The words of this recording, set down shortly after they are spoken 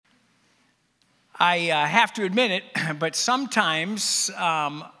I have to admit it, but sometimes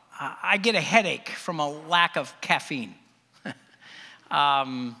I get a headache from a lack of caffeine.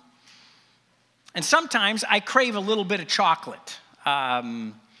 And sometimes I crave a little bit of chocolate.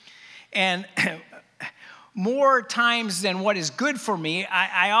 And more times than what is good for me,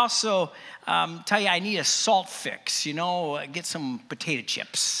 I also tell you I need a salt fix, get some potato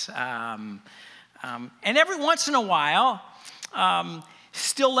chips. And every once in a while,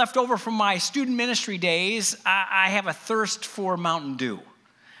 still left over from my student ministry days, I have a thirst for Mountain Dew.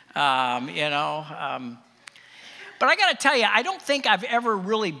 But I got to tell you, I don't think I've ever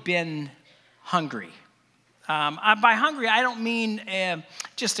really been hungry. By hungry, I don't mean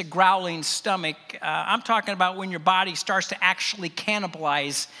just a growling stomach. I'm talking about when your body starts to actually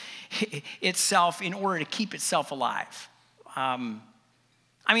cannibalize itself in order to keep itself alive.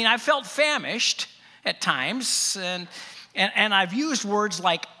 I felt famished at times, and I've used words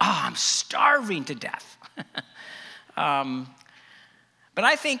like, I'm starving to death. But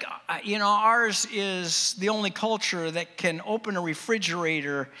I think, ours is the only culture that can open a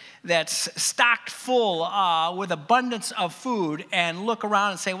refrigerator that's stocked full with abundance of food and look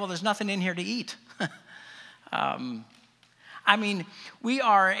around and say, well, there's nothing in here to eat. We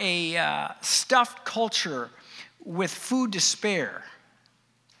are a stuffed culture with food to spare.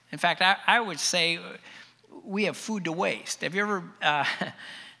 In fact, I would say we have food to waste. Have you ever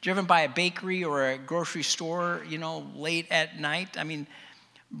driven by a bakery or a grocery store, late at night?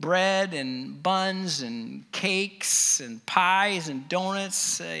 Bread and buns and cakes and pies and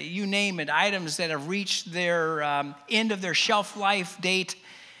donuts, you name it, items that have reached their end of their shelf life date,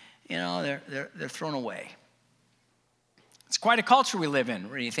 they're thrown away. It's quite a culture we live in,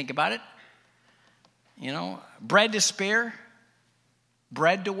 when you think about it. Bread to spare,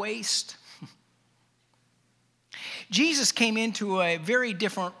 bread to waste. Jesus came into a very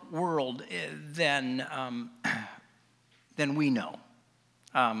different world than we know.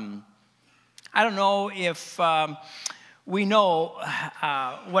 I don't know if we know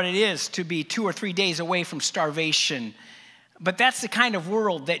what it is to be 2 or 3 days away from starvation, but that's the kind of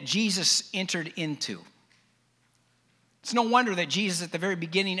world that Jesus entered into. It's no wonder that Jesus, at the very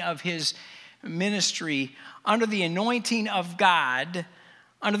beginning of his ministry, under the anointing of God,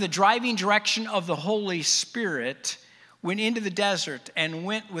 under the driving direction of the Holy Spirit, went into the desert and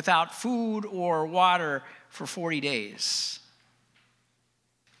went without food or water for 40 days.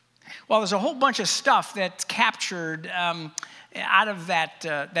 Well, there's a whole bunch of stuff that's captured out of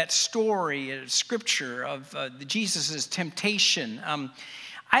that story, scripture of Jesus' temptation.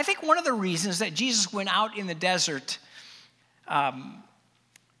 I think one of the reasons that Jesus went out in the desert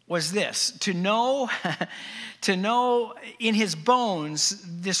was this: to know in his bones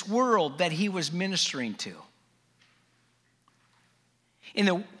this world that he was ministering to. In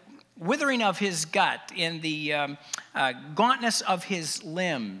the withering of his gut, in the gauntness of his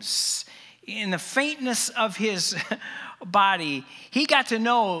limbs, in the faintness of his body, he got to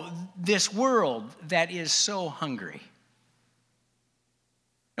know this world that is so hungry.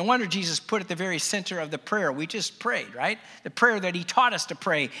 No wonder Jesus put at the very center of the prayer we just prayed, right? The prayer that he taught us to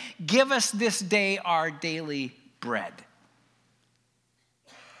pray: give us this day our daily bread.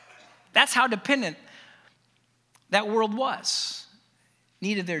 That's how dependent that world was.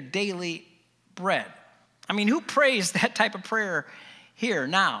 Needed their daily bread. Who prays that type of prayer here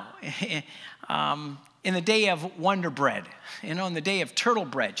now? In the day of Wonder Bread, in the day of Turtle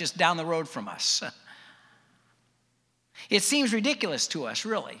Bread, just down the road from us. It seems ridiculous to us,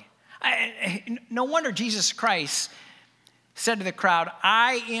 really. No wonder Jesus Christ said to the crowd,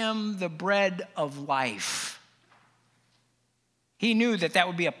 I am the bread of life. He knew that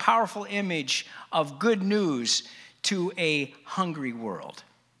would be a powerful image of good news to a hungry world.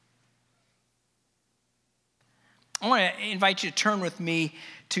 I want to invite you to turn with me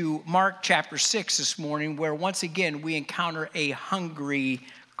to Mark chapter 6 this morning, where once again we encounter a hungry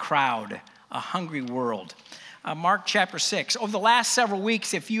crowd, a hungry world. Mark chapter 6. Over the last several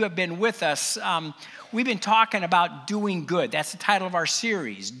weeks, if you have been with us, we've been talking about doing good. That's the title of our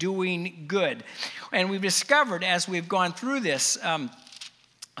series, Doing Good. And we've discovered as we've gone through this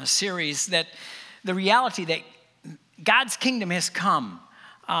series that the reality that God's kingdom has come,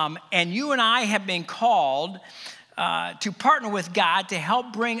 and you and I have been called to partner with God to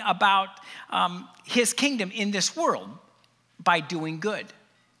help bring about his kingdom in this world by doing good.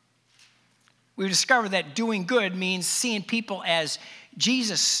 We've discovered that doing good means seeing people as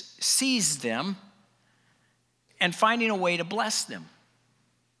Jesus sees them and finding a way to bless them.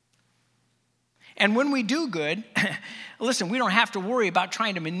 And when we do good, listen, we don't have to worry about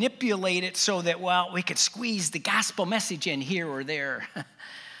trying to manipulate it so that, we could squeeze the gospel message in here or there.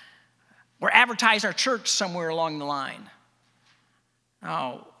 or advertise our church somewhere along the line.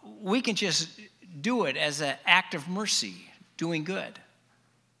 No, we can just do it as an act of mercy, doing good.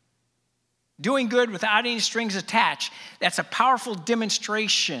 Doing good without any strings attached. That's a powerful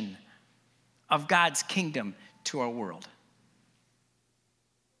demonstration of God's kingdom to our world.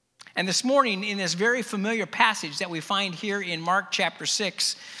 And this morning, in this very familiar passage that we find here in Mark chapter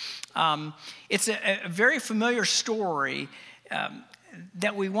 6, it's a very familiar story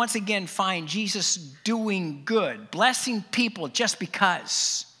that we once again find Jesus doing good, blessing people just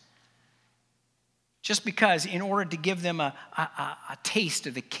because. Just because, in order to give them a taste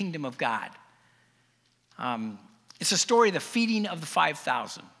of the kingdom of God. It's a story of the feeding of the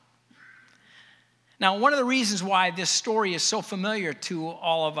 5,000. Now, one of the reasons why this story is so familiar to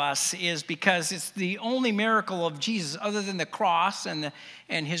all of us is because it's the only miracle of Jesus, other than the cross and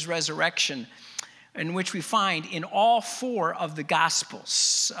his resurrection, in which we find in all 4 of the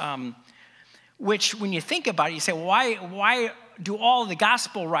Gospels. Which, when you think about it, you say, well, why do all of the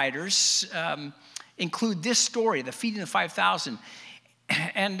Gospel writers include this story, the feeding of 5,000?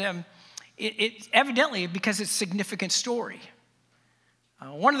 And it evidently because it's a significant story.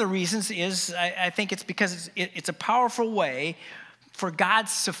 One of the reasons is, I think it's because it's a powerful way for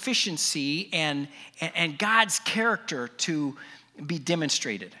God's sufficiency and God's character to be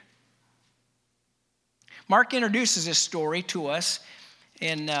demonstrated. Mark introduces this story to us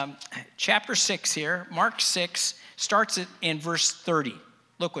in chapter 6 here. Mark 6 starts it in verse 30.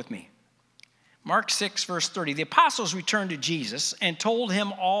 Look with me. Mark 6, verse 30. The apostles returned to Jesus and told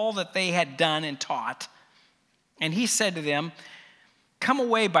him all that they had done and taught. And he said to them, "Come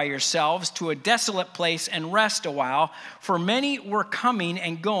away by yourselves to a desolate place and rest a while, for many were coming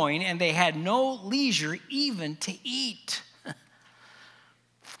and going, and they had no leisure even to eat."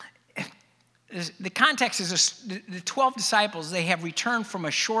 The context is the 12 disciples, they have returned from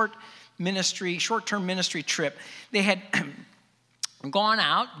a short-term ministry trip. They had gone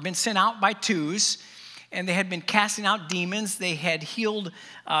out, been sent out by twos, and they had been casting out demons. They had healed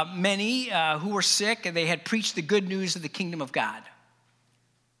many who were sick, and they had preached the good news of the kingdom of God.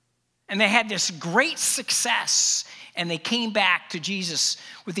 And they had this great success, and they came back to Jesus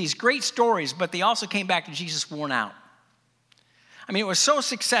with these great stories, but they also came back to Jesus worn out. I mean, it was so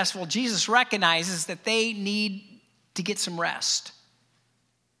successful, Jesus recognizes that they need to get some rest.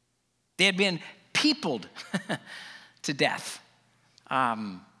 They had been peopled to death,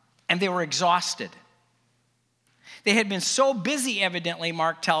 and they were exhausted. They had been so busy, evidently,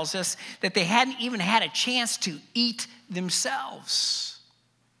 Mark tells us, that they hadn't even had a chance to eat themselves.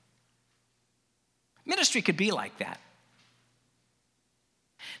 Ministry could be like that.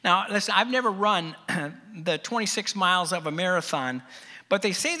 Now, listen, I've never run the 26 miles of a marathon, but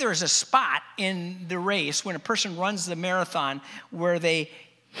they say there's a spot in the race when a person runs the marathon where they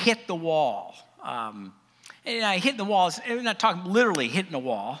hit the wall. And hitting the wall, they're not talking literally hitting the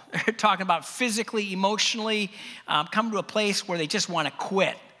wall. They're talking about physically, emotionally, come to a place where they just want to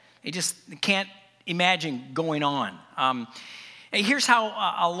quit. They just can't imagine going on. Here's how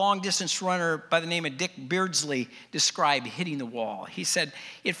a long-distance runner by the name of Dick Beardsley described hitting the wall. He said,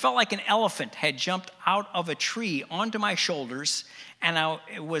 "It felt like an elephant had jumped out of a tree onto my shoulders, and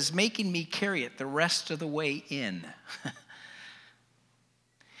it was making me carry it the rest of the way in."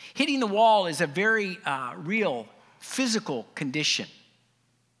 Hitting the wall is a very real physical condition.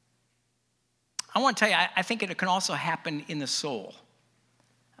 I want to tell you, I think it can also happen in the soul.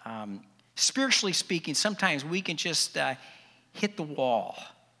 Spiritually speaking, sometimes we can just hit the wall.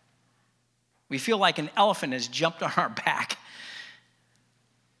 We feel like an elephant has jumped on our back.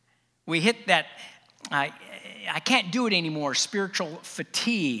 We hit that, I can't do it anymore, spiritual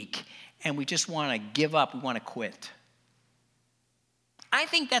fatigue, and we just want to give up. We want to quit. I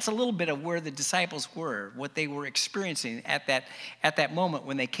think that's a little bit of where the disciples were, what they were experiencing at that moment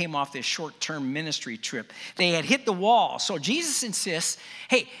when they came off this short-term ministry trip. They had hit the wall. So Jesus insists,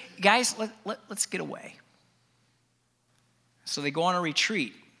 hey, guys, let's get away. So they go on a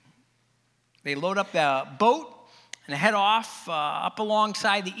retreat. They load up the boat and head off up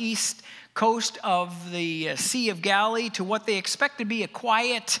alongside the east coast of the Sea of Galilee to what they expect to be a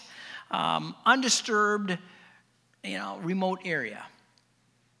quiet, undisturbed, remote area.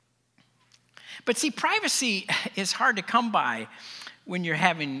 But see, privacy is hard to come by when you're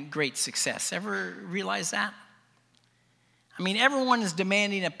having great success. Ever realize that? I mean, everyone is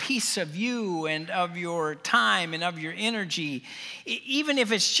demanding a piece of you and of your time and of your energy, even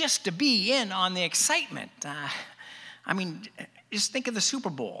if it's just to be in on the excitement. Just think of the Super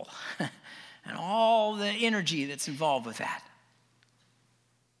Bowl and all the energy that's involved with that.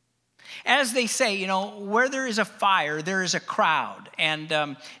 As they say, where there is a fire, there is a crowd.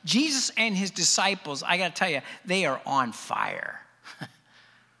 And Jesus and his disciples, I got to tell you, they are on fire.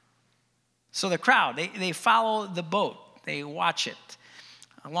 So the crowd, they follow the boat. They watch it.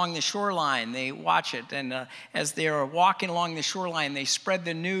 Along the shoreline, they watch it. And as they are walking along the shoreline, they spread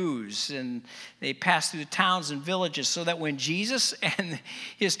the news. And they pass through the towns and villages so that when Jesus and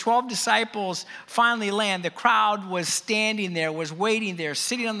his 12 disciples finally land, the crowd was standing there, was waiting there,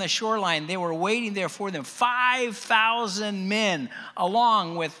 sitting on the shoreline. They were waiting there for them. 5,000 men,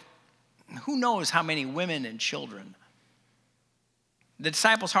 along with who knows how many women and children. The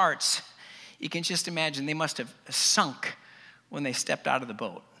disciples' hearts, you can just imagine, they must have sunk when they stepped out of the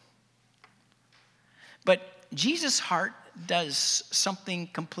boat. But Jesus' heart does something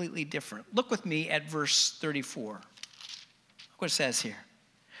completely different. Look with me at verse 34. Look what it says here.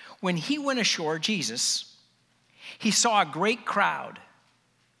 When he went ashore, Jesus, he saw a great crowd,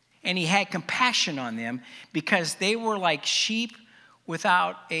 and he had compassion on them because they were like sheep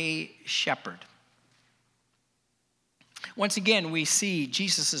without a shepherd. Once again, we see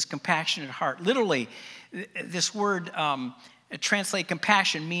Jesus' compassionate heart. Literally, this word translate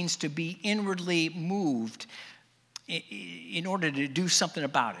compassion means to be inwardly moved in order to do something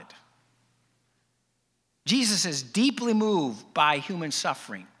about it. Jesus is deeply moved by human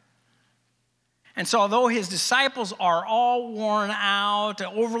suffering. And so although his disciples are all worn out,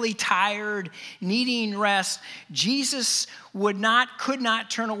 overly tired, needing rest, Jesus could not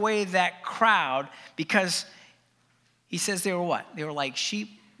turn away that crowd because he says they were what? They were like sheep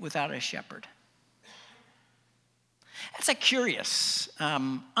without a shepherd. That's a curious,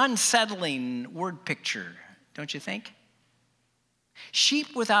 unsettling word picture, don't you think?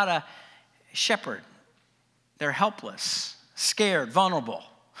 Sheep without a shepherd. They're helpless, scared, vulnerable.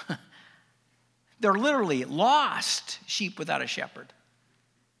 They're literally lost sheep without a shepherd.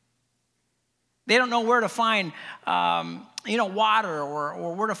 They don't know where to find, water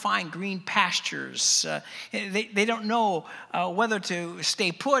or where to find green pastures. They don't know whether to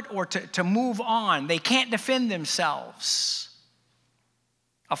stay put or to move on. They can't defend themselves.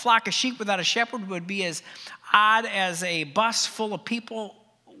 A flock of sheep without a shepherd would be as odd as a bus full of people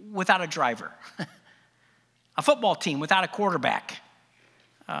without a driver. A football team without a quarterback.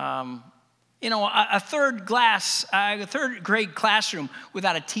 A third grade classroom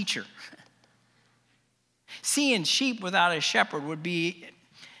without a teacher. Seeing sheep without a shepherd would be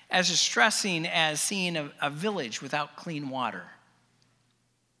as distressing as seeing a village without clean water.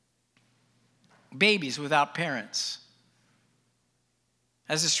 Babies without parents.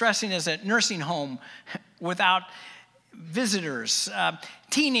 As distressing as a nursing home without visitors.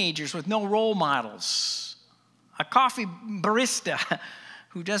 Teenagers with no role models. A coffee barista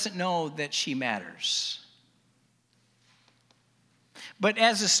who doesn't know that she matters. But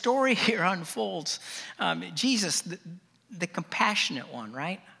as the story here unfolds, Jesus, the compassionate one,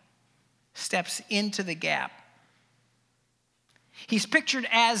 right, steps into the gap. He's pictured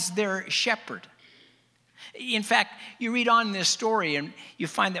as their shepherd. In fact, you read on in this story and you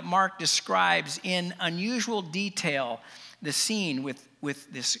find that Mark describes in unusual detail the scene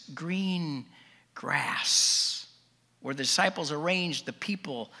with this green grass where the disciples arranged the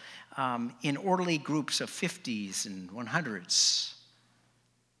people in orderly groups of 50s and 100s.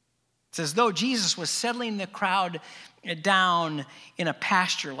 It's as though Jesus was settling the crowd down in a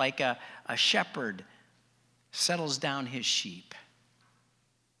pasture like a shepherd settles down his sheep.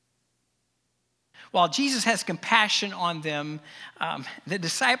 While Jesus has compassion on them, the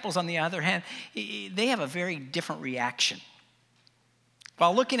disciples, on the other hand, they have a very different reaction.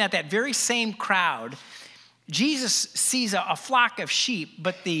 While looking at that very same crowd, Jesus sees a flock of sheep,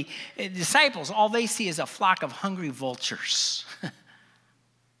 but the disciples, all they see is a flock of hungry vultures.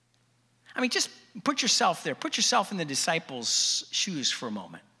 I mean, just put yourself there. Put yourself in the disciples' shoes for a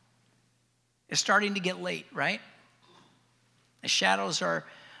moment. It's starting to get late, right? The shadows are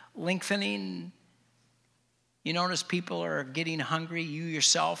lengthening. You notice people are getting hungry. You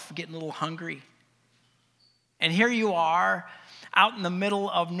yourself getting a little hungry. And here you are out in the middle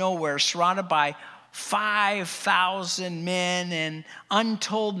of nowhere, surrounded by 5,000 men and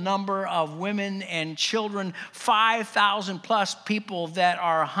untold number of women and children, 5,000 plus people that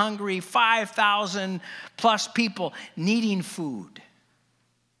are hungry, 5,000 plus people needing food.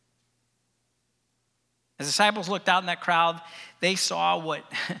 As the disciples looked out in that crowd, they saw what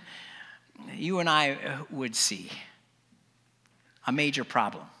you and I would see, a major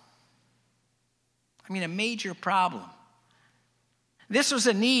problem. I mean, a major problem. This was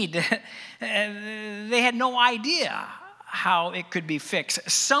a need. They had no idea how it could be fixed.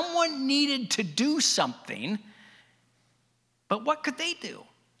 Someone needed to do something, but what could they do?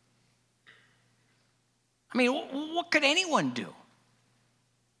 I mean, what could anyone do?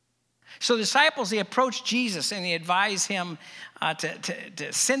 So the disciples, they approach Jesus and they advise him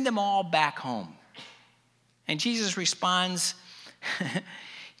to send them all back home. And Jesus responds,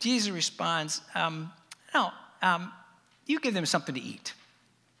 no, you give them something to eat.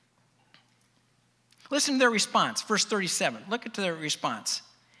 Listen to their response, verse 37. Look at their response.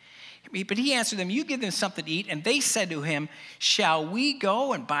 But he answered them, you give them something to eat. And they said to him, shall we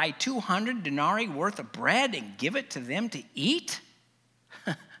go and buy 200 denarii worth of bread and give it to them to eat?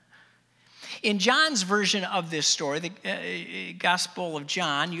 In John's version of this story, the Gospel of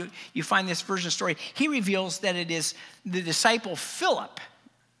John, you find this version of the story. He reveals that it is the disciple Philip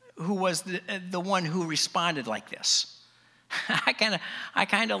who was the one who responded like this. I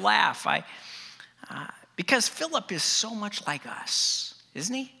kind of laugh because Philip is so much like us,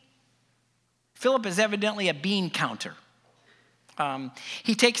 isn't he? Philip is evidently a bean counter.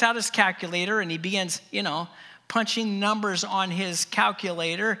 He takes out his calculator and he begins, punching numbers on his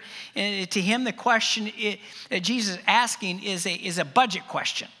calculator. And to him, the question that Jesus is asking is a budget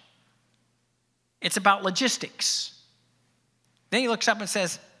question. It's about logistics. Then he looks up and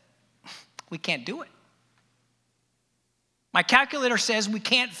says, we can't do it. My calculator says we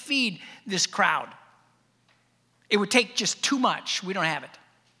can't feed this crowd. It would take just too much. We don't have it.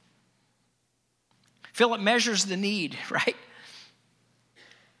 Philip measures the need, right?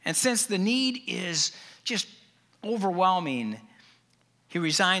 And since the need is just overwhelming, he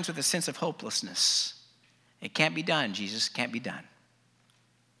resigns with a sense of hopelessness. It can't be done, Jesus, can't be done.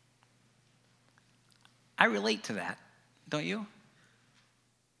 I relate to that, don't you?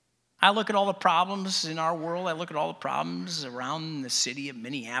 I look at all the problems in our world. I look at all the problems around the city of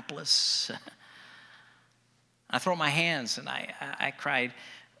Minneapolis. I throw up my hands and I cried,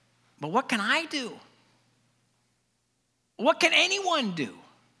 but what can I do? What can anyone do?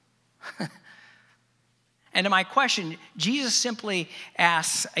 And to my question, Jesus simply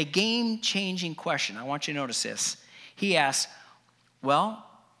asks a game-changing question. I want you to notice this. He asks, well,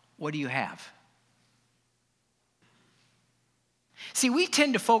 what do you have? See, we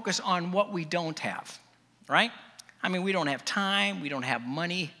tend to focus on what we don't have, right? I mean, we don't have time. We don't have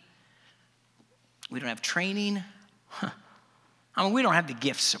money. We don't have training. I mean, we don't have the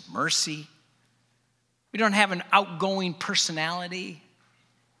gifts of mercy. We don't have an outgoing personality.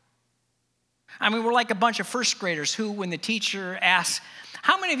 I mean, we're like a bunch of first graders who, when the teacher asks,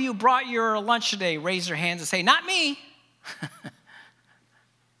 how many of you brought your lunch today? Raise their hands and say, not me.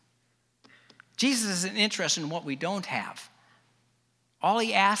 Jesus isn't interested in what we don't have. All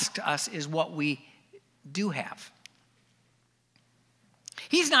he asks us is what we do have.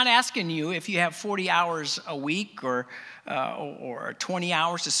 He's not asking you if you have 40 hours a week or 20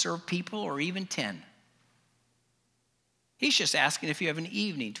 hours to serve people or even 10. He's just asking if you have an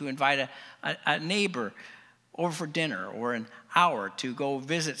evening to invite a neighbor over for dinner or an hour to go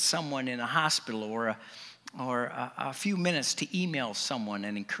visit someone in a hospital or a few minutes to email someone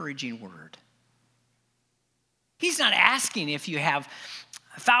an encouraging word. He's not asking if you have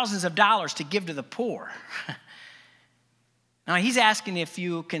thousands of dollars to give to the poor. Now, he's asking if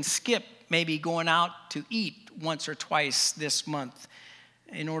you can skip maybe going out to eat once or twice this month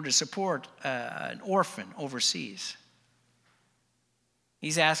in order to support an orphan overseas.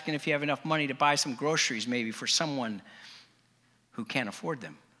 He's asking if you have enough money to buy some groceries maybe for someone who can't afford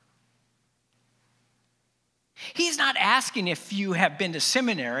them. He's not asking if you have been to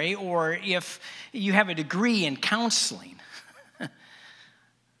seminary or if you have a degree in counseling.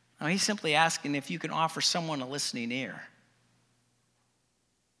 No, he's simply asking if you can offer someone a listening ear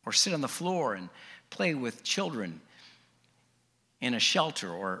or sit on the floor and play with children in a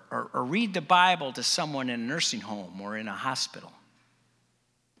shelter or read the Bible to someone in a nursing home or in a hospital.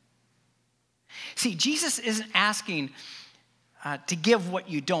 See, Jesus isn't asking to give what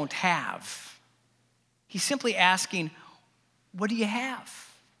you don't have. He's simply asking, what do you have?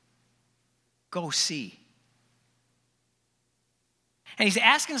 Go see. And he's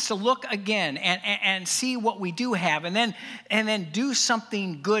asking us to look again and see what we do have and then do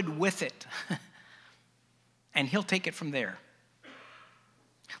something good with it. And he'll take it from there.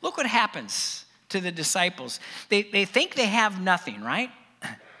 Look what happens to the disciples. They think they have nothing, right?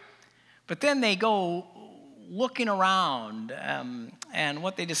 But then they go looking around, and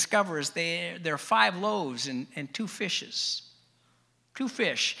what they discover is there are 5 loaves and 2 fishes. 2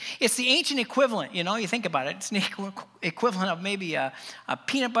 fish. It's the ancient equivalent, you think about it. It's the equivalent of maybe a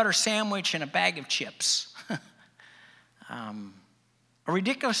peanut butter sandwich and a bag of chips. A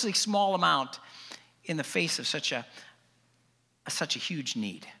ridiculously small amount in the face of such a huge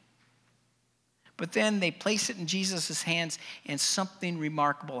need. But then they place it in Jesus' hands, and something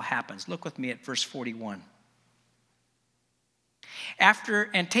remarkable happens. Look with me at verse 41.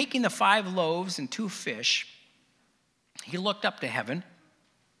 And taking the 5 loaves and 2 fish, he looked up to heaven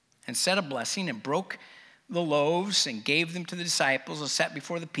and said a blessing and broke the loaves and gave them to the disciples and set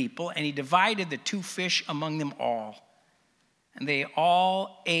before the people. And he divided the 2 fish among them all. And they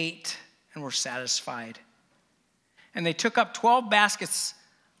all ate and were satisfied. And they took up 12 baskets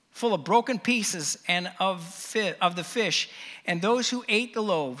full of broken pieces and of the fish. And those who ate the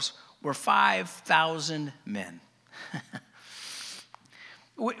loaves were 5,000 men.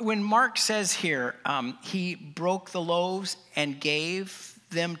 When Mark says here, he broke the loaves and gave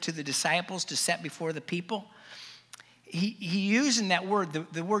them to the disciples to set before the people, he using that word,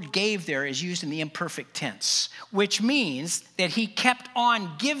 the word gave there is used in the imperfect tense, which means that he kept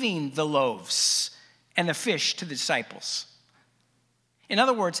on giving the loaves and the fish to the disciples. In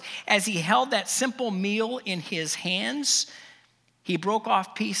other words, as he held that simple meal in his hands, he broke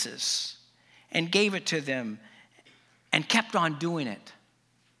off pieces and gave it to them and kept on doing it.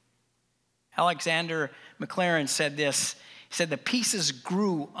 Alexander McLaren said this. He said, the pieces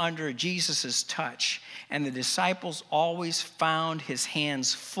grew under Jesus' touch, and the disciples always found his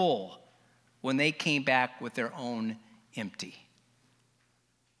hands full when they came back with their own empty.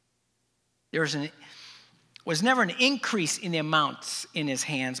 There was never an increase in the amounts in his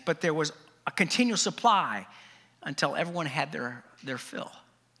hands, but there was a continual supply until everyone had their fill.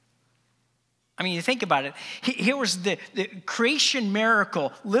 I mean, you think about it. Here was the creation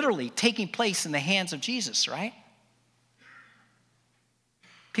miracle literally taking place in the hands of Jesus, right?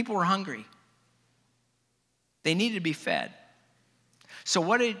 People were hungry. They needed to be fed. So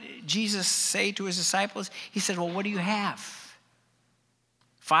what did Jesus say to his disciples? He said, well, what do you have?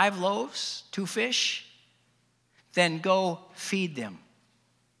 5 loaves, 2 fish? Then go feed them.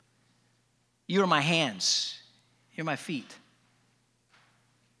 You're my hands. You're my feet.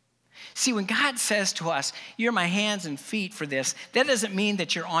 See, when God says to us, you're my hands and feet for this, that doesn't mean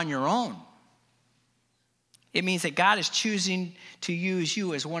that you're on your own. It means that God is choosing to use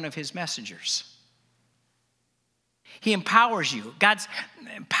you as one of his messengers. He empowers you. God's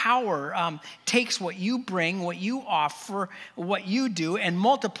power takes what you bring, what you offer, what you do, and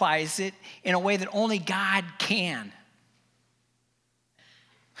multiplies it in a way that only God can.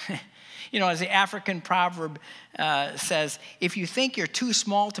 You know, as the African proverb says, if you think you're too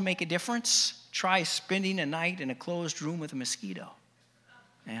small to make a difference, try spending a night in a closed room with a mosquito.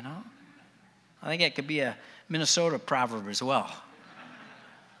 You know? I think that could be a Minnesota proverb as well.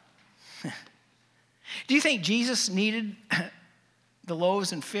 Do you think Jesus needed the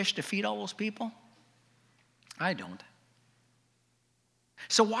loaves and fish to feed all those people? I don't.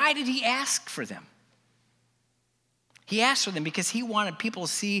 So why did he ask for them? He asked for them because he wanted people to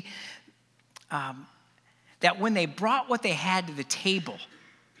see that when they brought what they had to the table,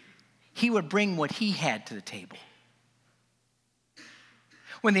 he would bring what he had to the table.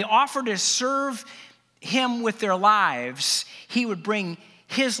 When they offered to serve him with their lives, he would bring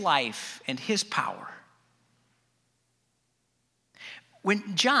his life and his power.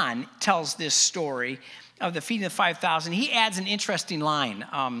 When John tells this story of the feeding of 5,000, he adds an interesting line.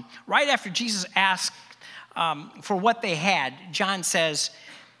 Right after Jesus asked for what they had, John says,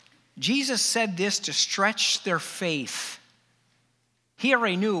 Jesus said this to stretch their faith. He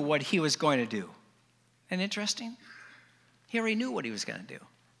already knew what he was going to do. Isn't that interesting? He already knew what he was going to do.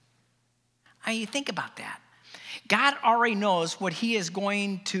 I mean, think about that. God already knows what he is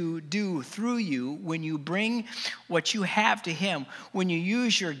going to do through you when you bring what you have to him, when you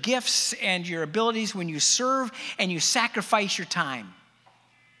use your gifts and your abilities, when you serve and you sacrifice your time.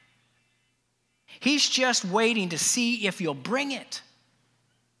 He's just waiting to see if you'll bring it.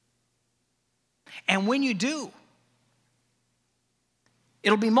 And when you do,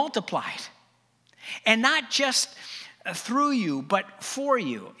 it'll be multiplied. And not just through you, but for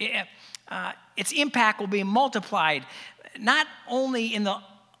you. Its impact will be multiplied, not only in the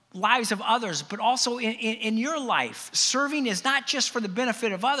lives of others, but also in your life. Serving is not just for the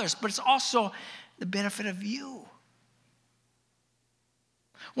benefit of others, but it's also the benefit of you.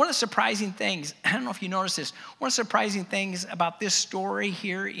 One of the surprising things, I don't know if you noticed this, one of the surprising things about this story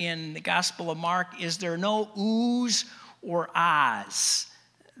here in the Gospel of Mark is there are no oohs or ahs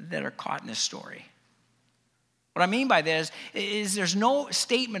that are caught in this story. What I mean by that is there's no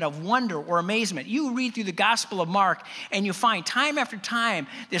statement of wonder or amazement. You read through the Gospel of Mark and you find time after time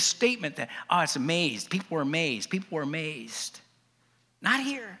this statement that, oh, it's amazed. People were amazed. People were amazed. Not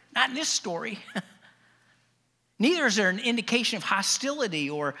here. Not in this story. Neither is there an indication of hostility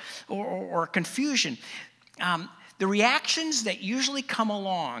or confusion. The reactions that usually come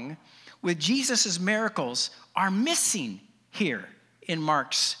along with Jesus' miracles are missing here in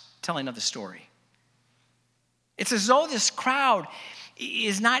Mark's telling of the story. It's as though this crowd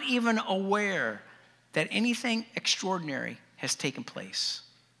is not even aware that anything extraordinary has taken place.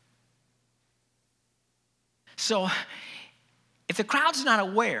 So if the crowd's not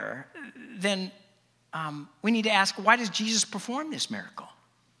aware, then we need to ask, why does Jesus perform this miracle?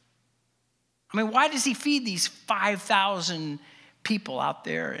 I mean, why does he feed these 5,000 people out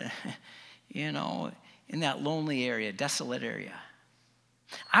there, in that lonely area, desolate area?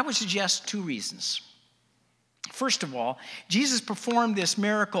 I would suggest two reasons. First of all, Jesus performed this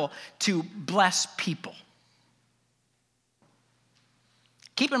miracle to bless people.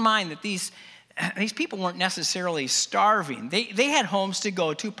 Keep in mind that these people weren't necessarily starving. They had homes to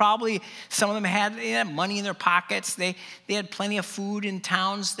go to. Probably some of them had money in their pockets. They had plenty of food in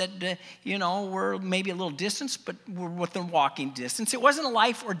towns that, were maybe a little distance, but were within walking distance. It wasn't a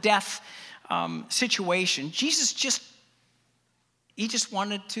life or death situation. Jesus just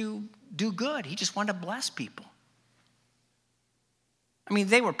wanted to do good. He just wanted to bless people. I mean,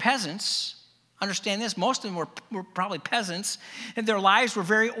 they were peasants. Understand this. Most of them were probably peasants, and their lives were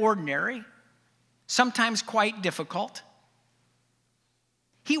very ordinary, sometimes quite difficult.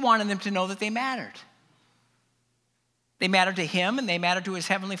 He wanted them to know that they mattered. They mattered to him, and they mattered to his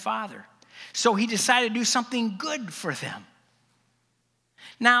heavenly Father. So he decided to do something good for them.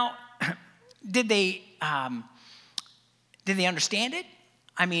 Now, did they understand it?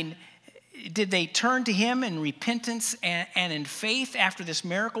 I mean, did they turn to him in repentance and in faith after this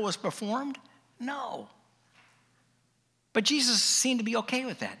miracle was performed? No. But Jesus seemed to be okay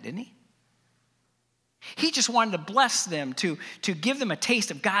with that, didn't he? He just wanted to bless them, to give them a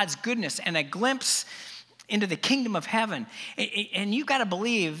taste of God's goodness and a glimpse into the kingdom of heaven. And you got to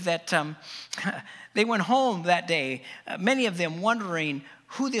believe that they went home that day, many of them wondering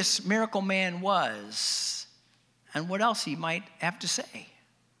who this miracle man was and what else he might have to say.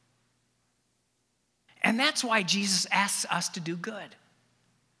 And that's why Jesus asks us to do good.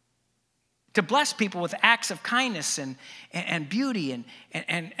 To bless people with acts of kindness and beauty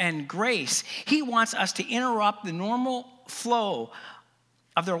and grace. He wants us to interrupt the normal flow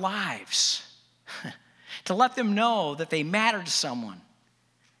of their lives. To let them know that they matter to someone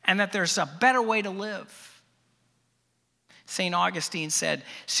and that there's a better way to live. St. Augustine said,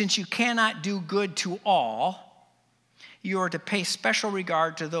 since you cannot do good to all, you are to pay special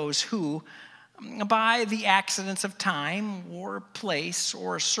regard to those who, by the accidents of time or place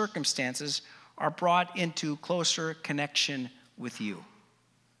or circumstances, are brought into closer connection with you.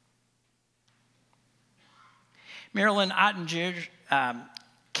 Marilyn Ottinger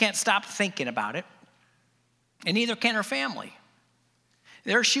can't stop thinking about it, and neither can her family.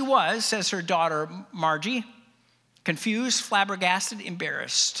 There she was, says her daughter Margie, confused, flabbergasted,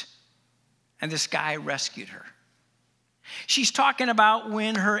 embarrassed, and this guy rescued her. She's talking about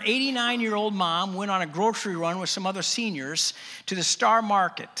when her 89-year-old mom went on a grocery run with some other seniors to the Star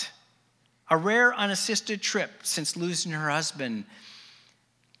Market, a rare unassisted trip since losing her husband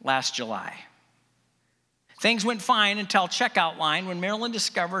last July. Things went fine until checkout line when Marilyn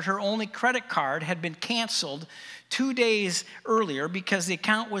discovered her only credit card had been canceled 2 days earlier because the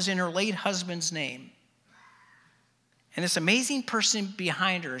account was in her late husband's name. And this amazing person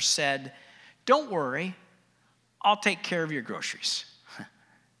behind her said, "Don't worry, I'll take care of your groceries."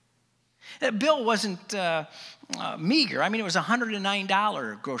 That bill wasn't meager. I mean, it was a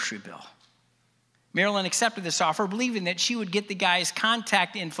 $109 grocery bill. Marilyn accepted this offer, believing that she would get the guy's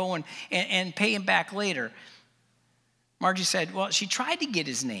contact info and pay him back later. Margie said, well, she tried to get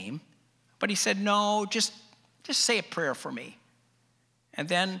his name, but he said, no, just say a prayer for me. And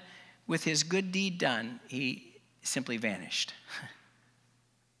then, with his good deed done, he simply vanished.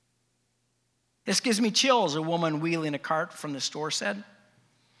 This gives me chills, a woman wheeling a cart from the store said.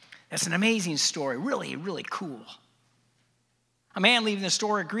 That's an amazing story, really, really cool. A man leaving the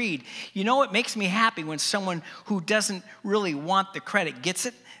store agreed. You know, it makes me happy when someone who doesn't really want the credit gets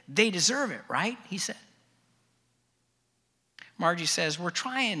it. They deserve it, right? He said. Margie says, we're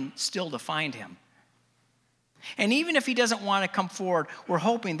trying still to find him. And even if he doesn't want to come forward, we're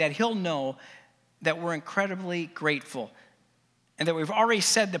hoping that he'll know that we're incredibly grateful and that we've already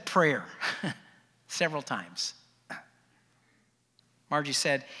said the prayer several times. Margie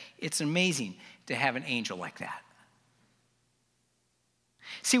said, it's amazing to have an angel like that.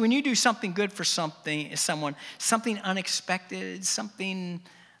 See, when you do something good for someone, something unexpected, something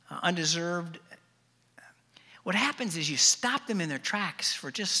undeserved, what happens is you stop them in their tracks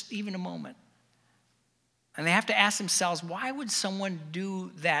for just even a moment. And they have to ask themselves, why would someone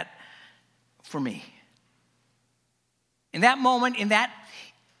do that for me? In that moment, in that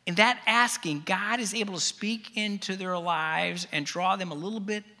asking, God is able to speak into their lives and draw them a little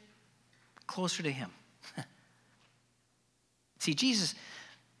bit closer to him. See, Jesus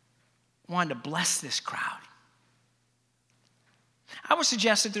wanted to bless this crowd. I would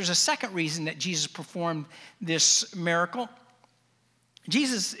suggest that there's a second reason that Jesus performed this miracle.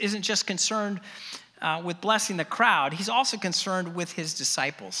 Jesus isn't just concerned with blessing the crowd. He's also concerned with his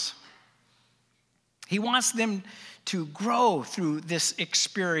disciples. He wants them to grow through this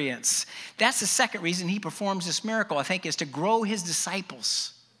experience. That's the second reason he performs this miracle, I think, is to grow his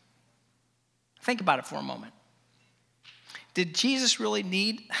disciples. Think about it for a moment. Did Jesus really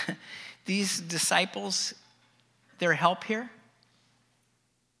need these disciples, their help here?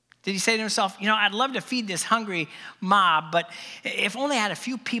 Did he say to himself, I'd love to feed this hungry mob, but if only I had a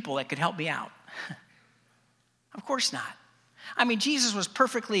few people that could help me out? Of course not. I mean, Jesus was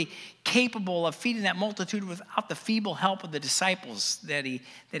perfectly capable of feeding that multitude without the feeble help of the disciples that he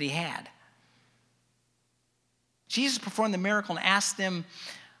had. Jesus performed the miracle and asked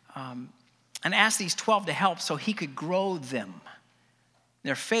these 12 to help so he could grow them,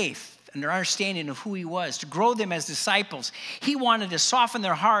 their faith and their understanding of who he was, to grow them as disciples. He wanted to soften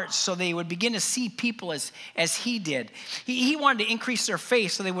their hearts so they would begin to see people as he did. He wanted to increase their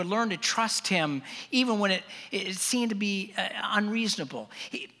faith so they would learn to trust him even when it seemed to be unreasonable.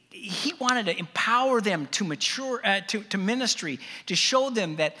 He wanted to empower them to mature, to ministry, to show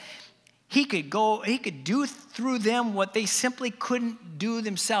them that he could do through them what they simply couldn't do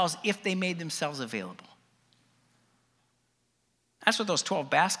themselves if they made themselves available. That's what those 12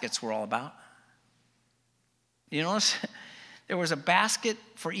 baskets were all about. You notice there was a basket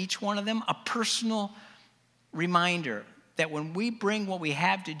for each one of them, a personal reminder that when we bring what we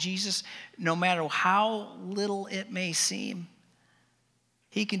have to Jesus, no matter how little it may seem,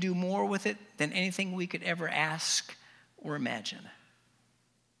 he can do more with it than anything we could ever ask or imagine.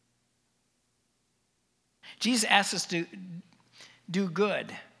 Jesus asks us to do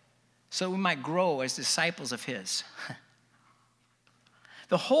good so we might grow as disciples of his.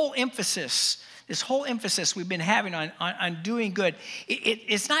 This whole emphasis we've been having on doing good,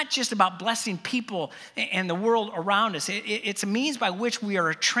 it's not just about blessing people and the world around us. It's a means by which we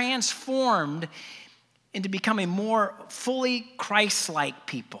are transformed into becoming more fully Christ-like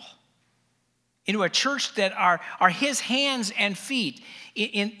people, into a church that are his hands and feet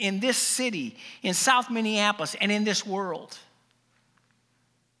in this city, in South Minneapolis, and in this world.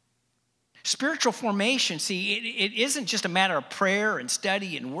 Spiritual formation, see, it isn't just a matter of prayer and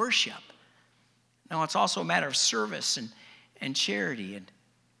study and worship. No, it's also a matter of service and charity and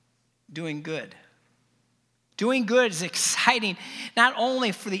doing good. Doing good is exciting, not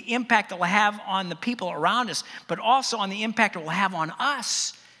only for the impact it will have on the people around us, but also on the impact it will have on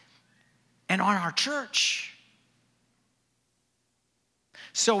us and on our church.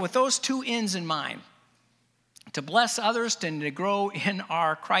 So with those two ends in mind, to bless others and to grow in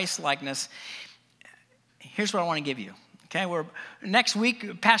our Christ-likeness, here's what I want to give you. Okay, next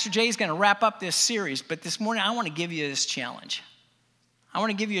week, Pastor Jay is going to wrap up this series, but this morning I want to give you this challenge. I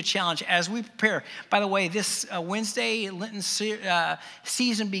want to give you a challenge as we prepare. By the way, this Wednesday, Lenten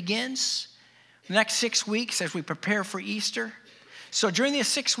season begins. The next 6 weeks as we prepare for Easter. So during these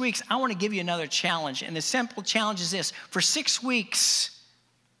 6 weeks, I want to give you another challenge. And the simple challenge is this. For 6 weeks,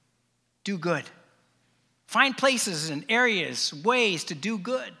 do good. Find places and areas, ways to do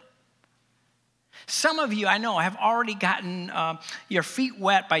good. Some of you, I know, have already gotten your feet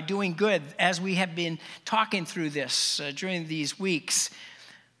wet by doing good as we have been talking through this during these weeks.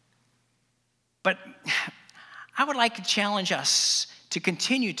 But I would like to challenge us to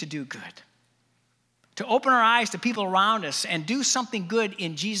continue to do good, to open our eyes to people around us and do something good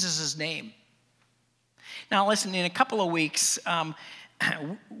in Jesus' name. Now, listen, in a couple of weeks,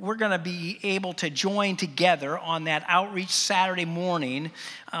 we're going to be able to join together on that outreach Saturday morning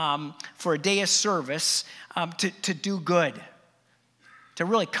for a day of service to do good, to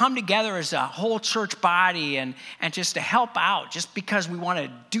really come together as a whole church body and just to help out, just because we want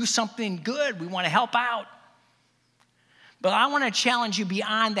to do something good. We want to help out. But I want to challenge you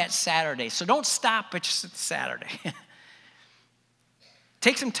beyond that Saturday. So don't stop at just Saturday.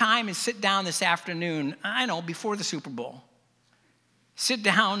 Take some time and sit down this afternoon, before the Super Bowl. Sit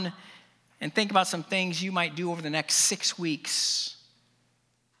down and think about some things you might do over the next 6 weeks.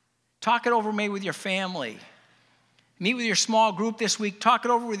 Talk it over maybe with your family. Meet with your small group this week. Talk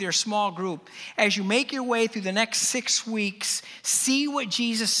it over with your small group. As you make your way through the next 6 weeks, see what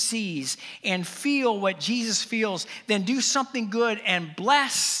Jesus sees and feel what Jesus feels. Then do something good and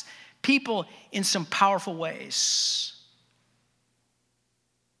bless people in some powerful ways.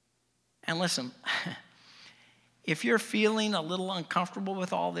 And listen, if you're feeling a little uncomfortable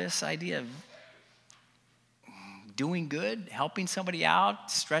with all this idea of doing good, helping somebody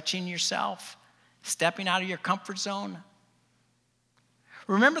out, stretching yourself, stepping out of your comfort zone,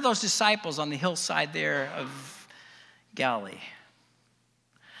 Remember those disciples on the hillside there of Galilee.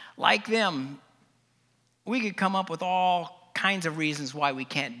 Like them, we could come up with all kinds of reasons why we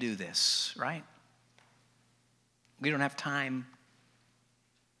can't do this, right? We don't have time.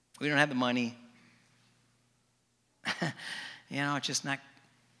 We don't have the money. It's just not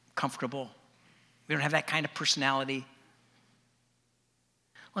comfortable. We don't have that kind of personality.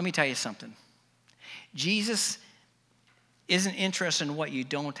 Let me tell you something. Jesus isn't interested in what you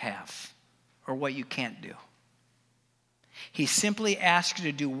don't have or what you can't do. He simply asks you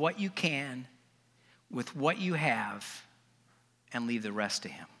to do what you can with what you have and leave the rest to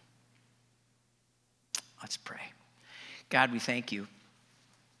him. Let's pray. God, we thank you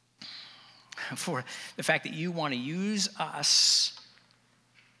for the fact that you want to use us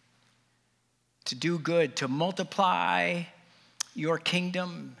to do good, to multiply your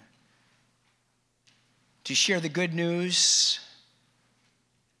kingdom, to share the good news.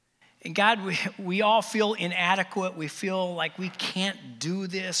 And God, we all feel inadequate. We feel like we can't do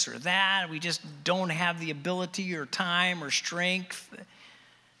this or that. We just don't have the ability or time or strength.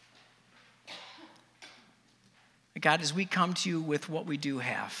 God, as we come to you with what we do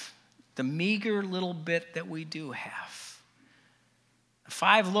have, the meager little bit that we do have,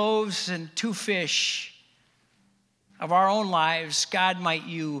 5 loaves and 2 fish of our own lives, God, might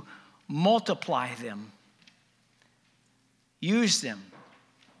you multiply them, use them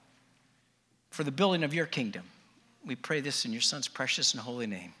for the building of your kingdom. We pray this in your Son's precious and holy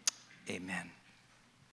name. Amen.